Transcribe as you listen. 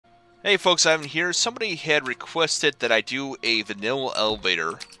Hey folks, I'm here. Somebody had requested that I do a vanilla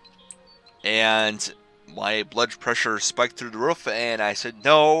elevator, and my blood pressure spiked through the roof, and I said,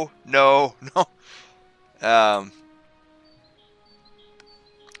 no, no, no. Um,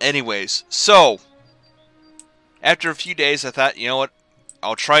 anyways, so, after a few days, I thought, you know what,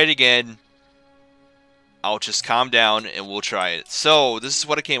 I'll try it again. I'll just calm down, and we'll try it. So, this is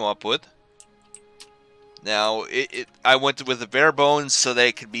what I came up with. Now, I went with the bare bones so that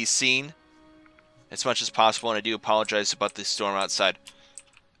it could be seen as much as possible, and I do apologize about the storm outside.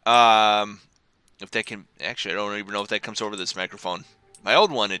 If that can... Actually, I don't even know if that comes over this microphone. My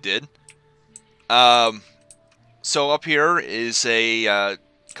old one, it did. So up here is a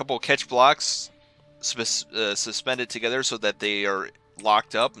couple of catch blocks suspended together so that they are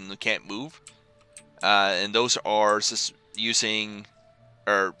locked up and they can't move. And those are using...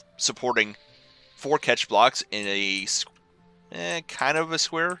 or supporting 4 catch blocks in a... kind of a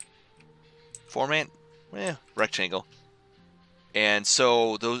square format. Rectangle. And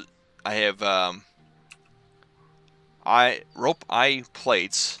so those... I have... rope eye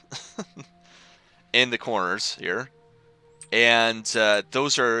plates in the corners here, and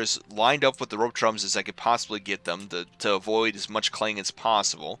those are as lined up with the rope drums as I could possibly get them to avoid as much clang as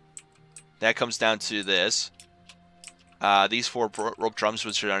possible. That comes down to this. These 4 rope drums,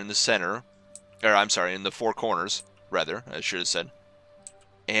 which are in the center, or I'm sorry, in the 4 corners, rather, I should have said.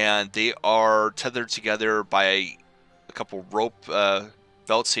 And they are tethered together by a couple rope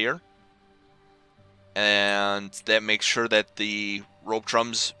belts here. And that makes sure that the rope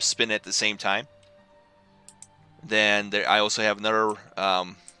drums spin at the same time. Then I also have another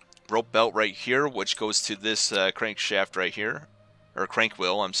rope belt right here, which goes to this crankshaft right here, or crank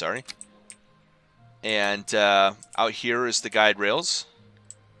wheel, I'm sorry. And out here is the guide rails.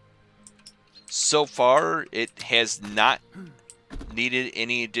 So far, it has not needed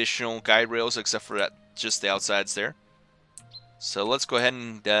any additional guide rails except for just the outsides there. So let's go ahead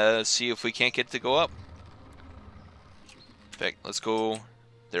and see if we can't get it to go up. In fact, let's go.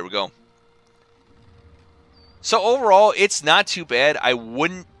 There we go. So overall, it's not too bad. I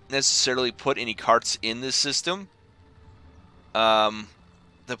wouldn't necessarily put any carts in this system. The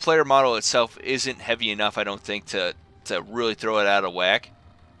player model itself isn't heavy enough, I don't think, to really throw it out of whack.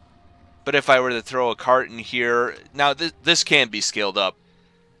 But if I were to throw a cart in here... Now, this can be scaled up.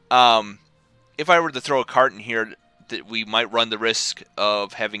 If I were to throw a cart in here, we might run the risk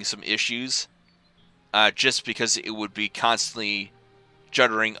of having some issues. Just because it would be constantly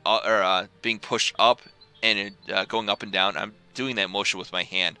juddering or being pushed up and going up and down. I'm doing that motion with my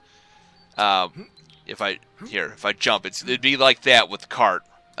hand. If I jump, it'd be like that with the cart,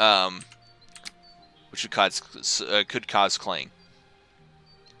 which could cause clang.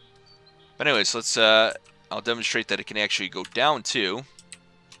 But anyways, let's. I'll demonstrate that it can actually go down too,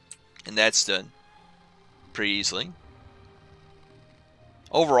 and that's done pretty easily.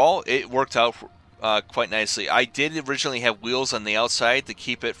 Overall, it worked out quite nicely. I did originally have wheels on the outside to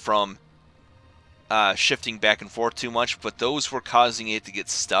keep it from shifting back and forth too much, but those were causing it to get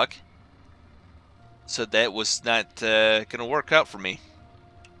stuck. So that was not going to work out for me.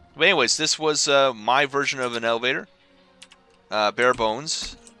 But anyways, this was my version of an elevator. Bare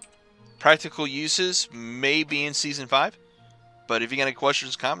bones. Practical uses may be in Season 5. But if you got any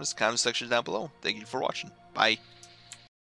questions or comments, comment section down below. Thank you for watching. Bye.